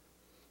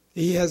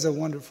 He has a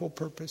wonderful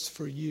purpose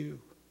for you.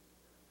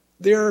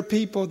 There are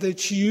people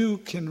that you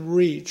can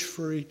reach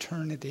for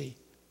eternity.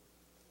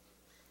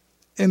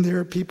 And there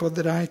are people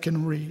that I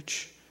can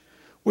reach.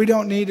 We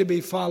don't need to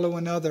be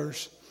following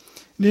others.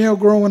 You know,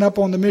 growing up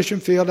on the mission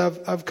field,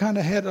 I've kind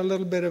of had a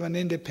little bit of an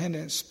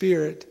independent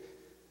spirit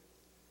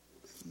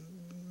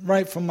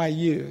right from my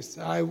youth.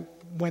 I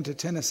went to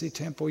Tennessee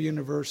Temple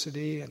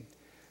University, and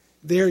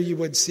there you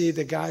would see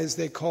the guys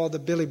they called the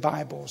Billy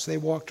Bibles. They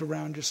walked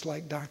around just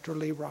like Dr.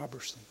 Lee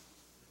Robertson.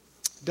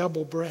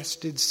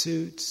 Double-breasted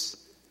suits.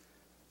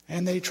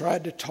 And they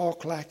tried to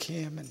talk like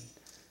him and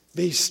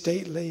be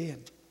stately.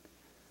 And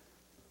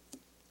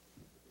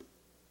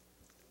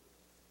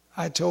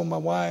I told my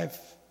wife,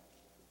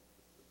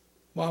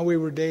 while we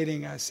were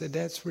dating, I said,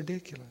 that's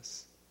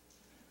ridiculous.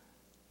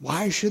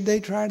 Why should they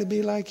try to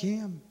be like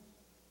him?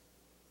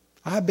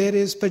 I bet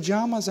his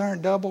pajamas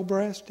aren't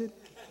double-breasted.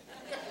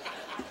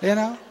 You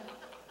know?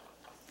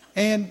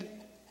 And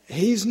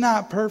he's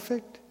not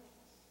perfect.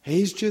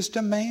 He's just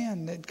a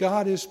man that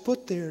God has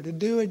put there to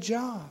do a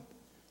job.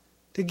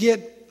 To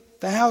get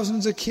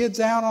thousands of kids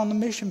out on the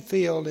mission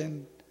field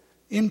and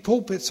in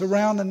pulpits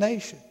around the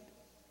nation.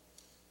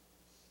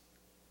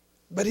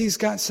 But He's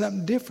got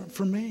something different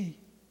for me.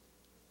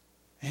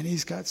 And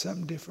He's got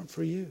something different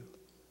for you.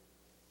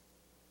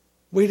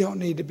 We don't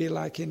need to be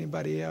like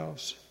anybody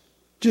else.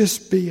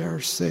 Just be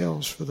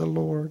ourselves for the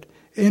Lord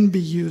and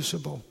be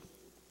usable.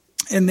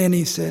 And then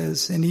He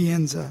says, and He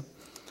ends up,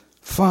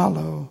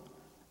 follow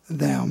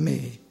thou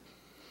me.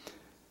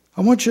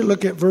 I want you to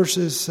look at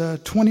verses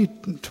 20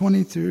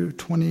 through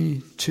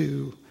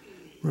 22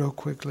 real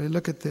quickly.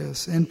 Look at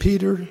this. And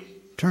Peter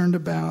turned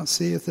about,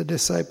 seeth the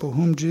disciple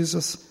whom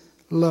Jesus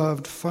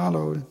loved,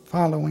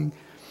 following,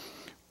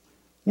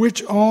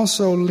 which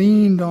also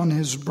leaned on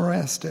his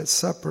breast at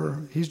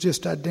supper. He's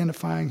just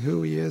identifying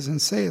who he is, and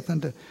saith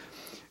unto,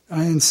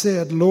 and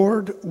said,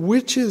 Lord,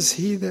 which is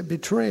he that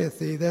betrayeth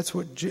thee? That's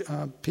what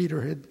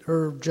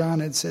John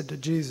had said to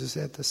Jesus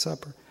at the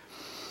supper.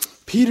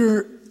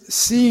 Peter,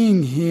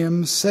 seeing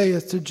him,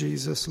 saith to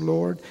Jesus,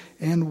 Lord,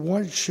 and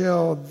what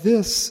shall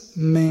this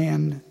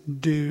man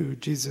do?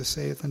 Jesus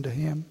saith unto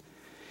him,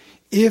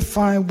 if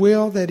I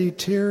will that he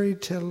tarry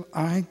till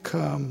I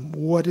come,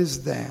 what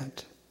is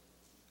that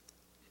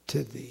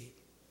to thee?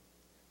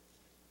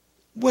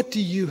 What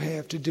do you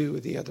have to do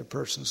with the other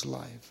person's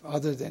life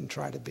other than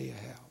try to be a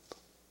help?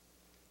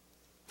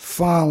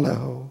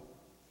 Follow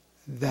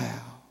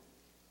thou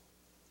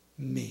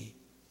me.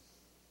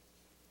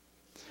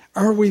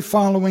 Are we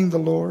following the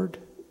Lord?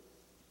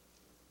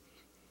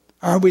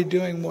 Are we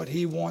doing what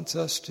He wants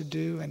us to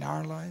do in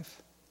our life?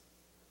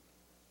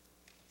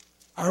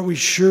 Are we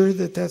sure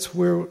that that's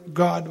where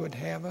God would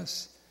have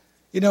us?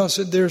 You know,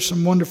 so there's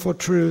some wonderful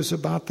truths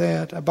about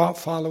that, about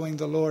following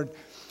the Lord.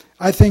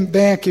 I think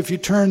back, if you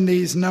turn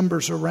these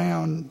numbers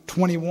around,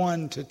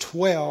 21 to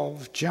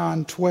 12,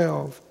 John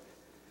 12.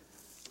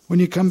 When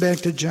you come back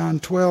to John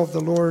 12,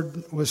 the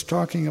Lord was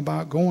talking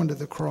about going to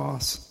the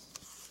cross.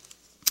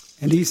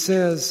 And He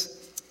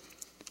says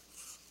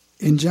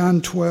in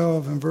John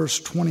 12 and verse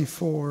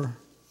 24,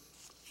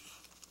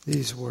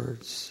 these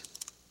words.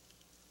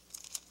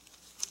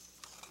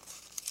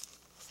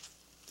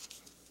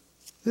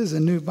 This is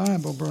a new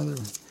Bible, Brother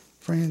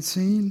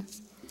Francine.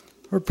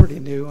 We're pretty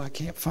new. I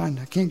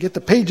can't get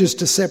the pages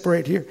to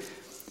separate here.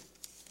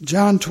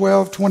 John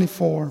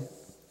 12:24.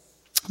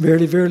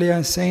 Verily, verily,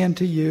 I say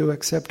unto you,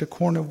 except a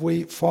corn of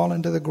wheat fall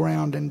into the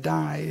ground and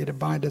die, it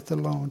abideth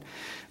alone.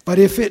 But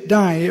if it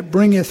die, it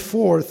bringeth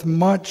forth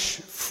much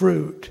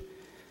fruit.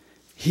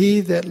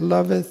 He that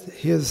loveth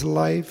his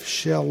life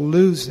shall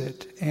lose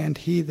it, and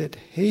he that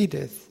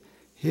hateth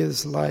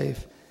his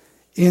life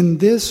in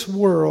this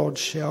world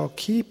shall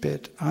keep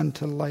it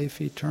unto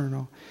life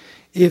eternal.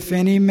 If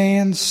any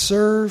man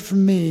serve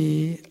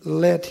me,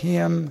 let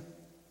him,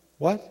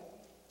 what?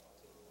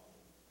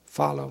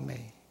 Follow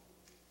me.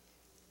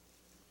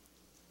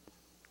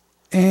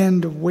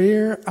 And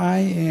where I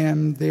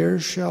am, there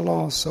shall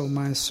also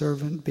my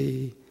servant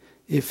be.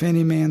 If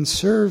any man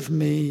serve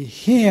me,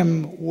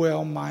 him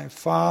will my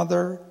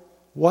Father,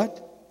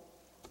 what?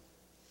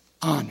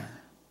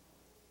 Honor.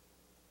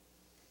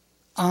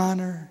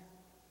 Honor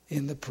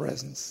in the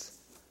presence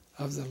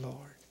of the Lord.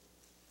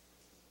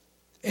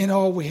 And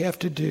all we have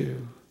to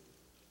do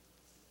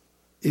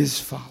is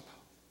follow.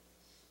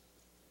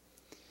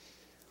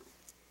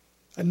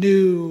 A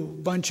new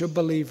bunch of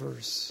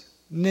believers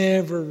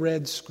never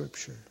read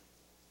Scripture.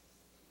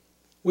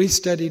 We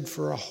studied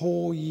for a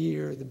whole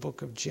year the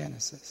book of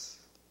Genesis.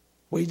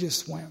 We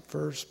just went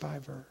verse by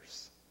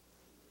verse.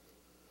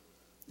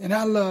 And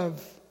I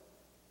love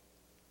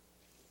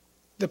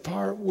the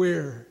part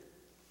where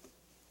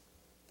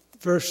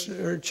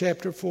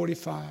chapter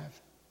 45,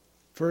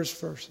 first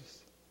verses,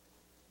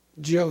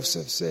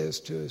 Joseph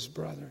says to his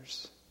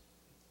brothers,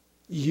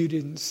 you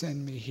didn't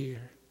send me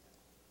here.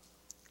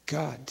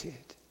 God did.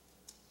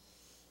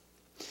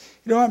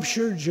 You know, I'm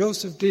sure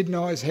Joseph didn't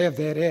always have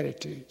that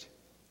attitude.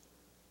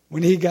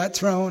 When he got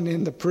thrown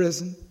in the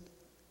prison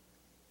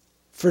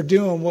for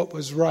doing what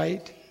was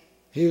right,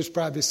 he was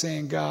probably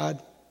saying,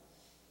 God,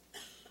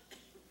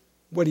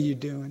 what are you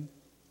doing?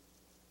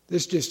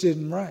 This just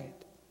isn't right.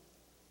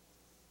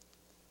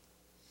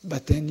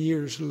 But then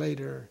years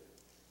later,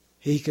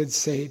 he could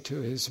say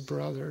to his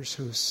brothers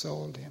who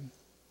sold him,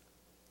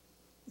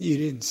 you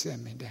didn't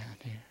send me down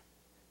here.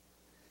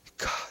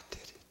 God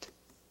did it.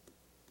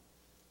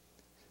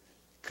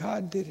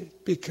 God did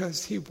it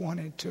because he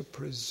wanted to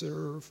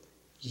preserve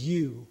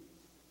you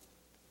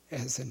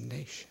as a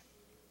nation.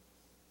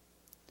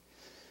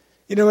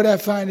 You know what I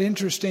find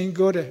interesting?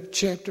 Go to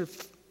chapter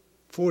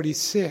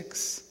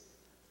 46.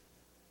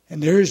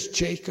 And there's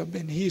Jacob,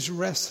 and he's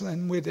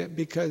wrestling with it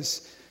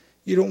because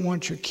you don't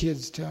want your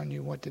kids telling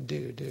you what to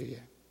do you?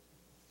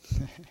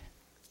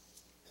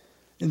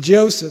 And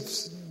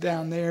Joseph's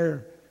down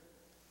there,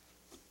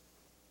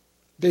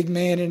 big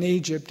man in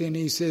Egypt, and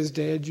he says,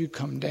 Dad, you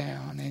come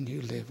down and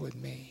you live with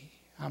me.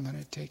 I'm going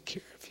to take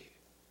care of you.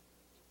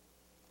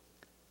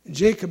 And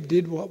Jacob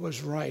did what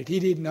was right. He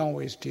didn't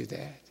always do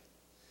that.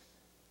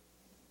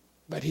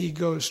 But he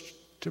goes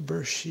to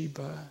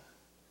Beersheba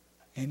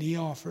and he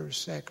offers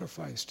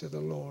sacrifice to the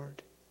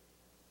Lord.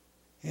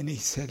 And he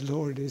said,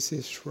 Lord, is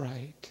this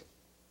right?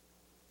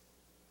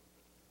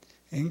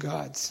 And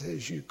God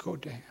says, you go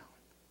down.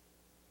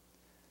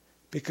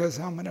 Because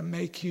I'm going to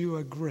make you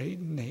a great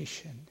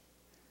nation.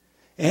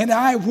 And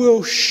I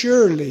will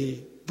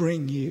surely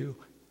bring you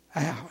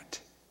out.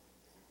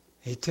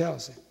 He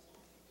tells him.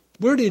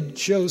 Where did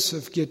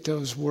Joseph get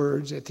those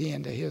words at the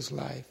end of his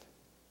life?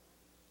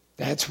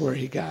 That's where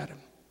he got them.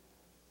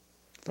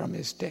 From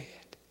his dad.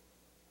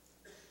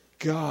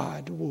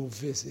 God will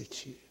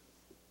visit you.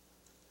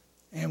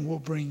 And will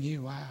bring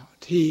you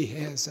out. He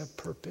has a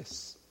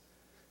purpose.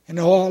 And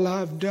all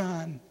I've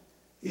done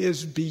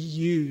is be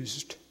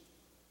used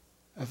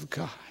of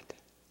God.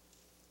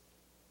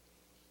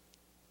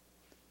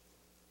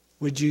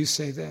 Would you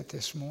say that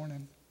this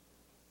morning?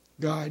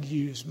 God,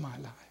 use my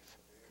life.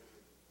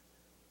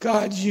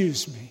 God,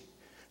 use me.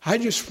 I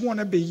just want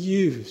to be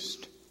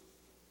used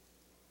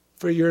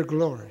for your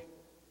glory.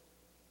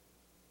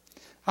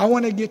 I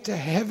want to get to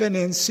heaven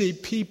and see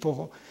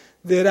people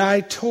that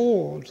I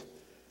told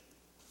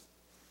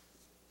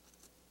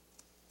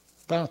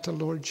about the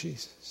Lord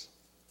Jesus.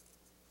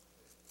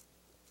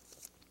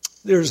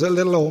 There's a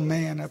little old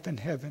man up in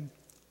heaven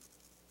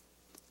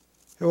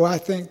who I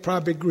think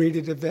probably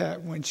greeted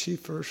Yvette when she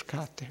first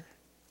got there.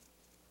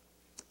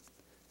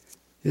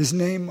 His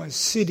name was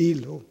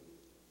Sidilo,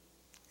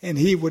 and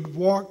he would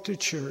walk to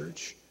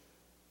church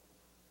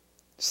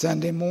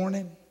Sunday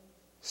morning,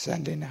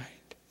 Sunday night.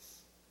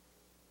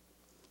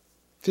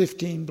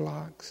 15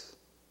 blocks,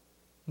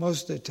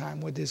 most of the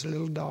time with his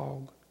little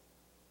dog.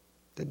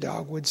 The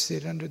dog would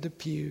sit under the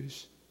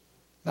pews.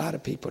 A lot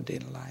of people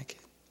didn't like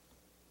it,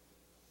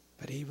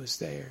 but he was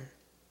there.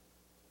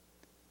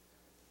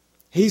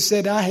 He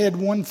said, I had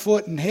 1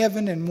 foot in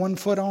heaven and 1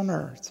 foot on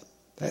earth.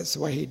 That's the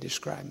way he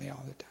described me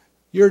all the time.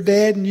 Your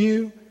dad and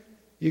you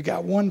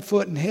got 1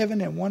 foot in heaven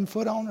and 1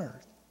 foot on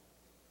earth.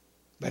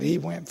 But he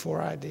went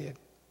before I did.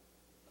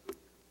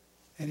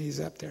 And he's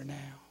up there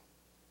now.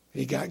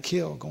 He got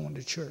killed going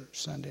to church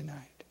Sunday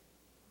night.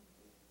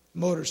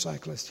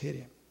 Motorcyclist hit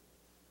him.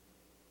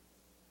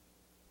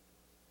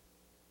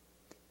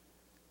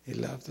 He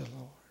loved the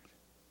Lord.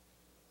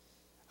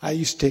 I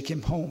used to take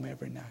him home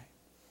every night.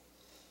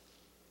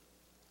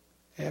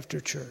 after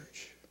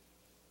church.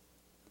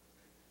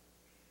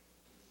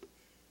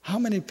 How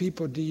many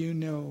people do you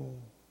know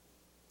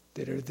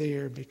that are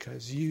there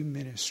because you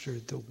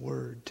ministered the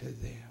word to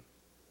them?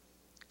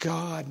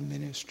 God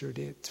ministered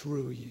it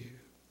through you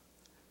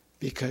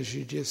because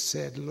you just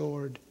said,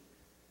 Lord,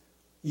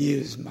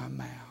 use my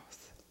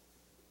mouth.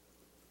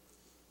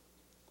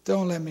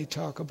 Don't let me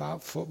talk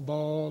about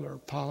football or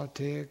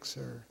politics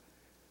or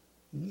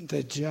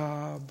the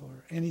job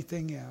or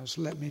anything else.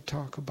 Let me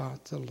talk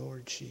about the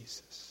Lord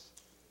Jesus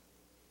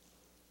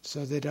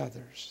so that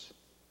others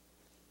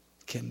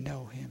can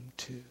know him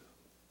too.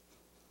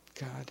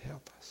 God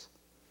help us.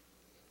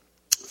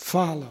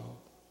 Follow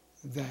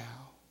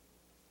thou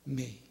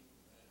me.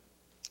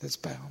 Let's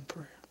bow in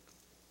prayer.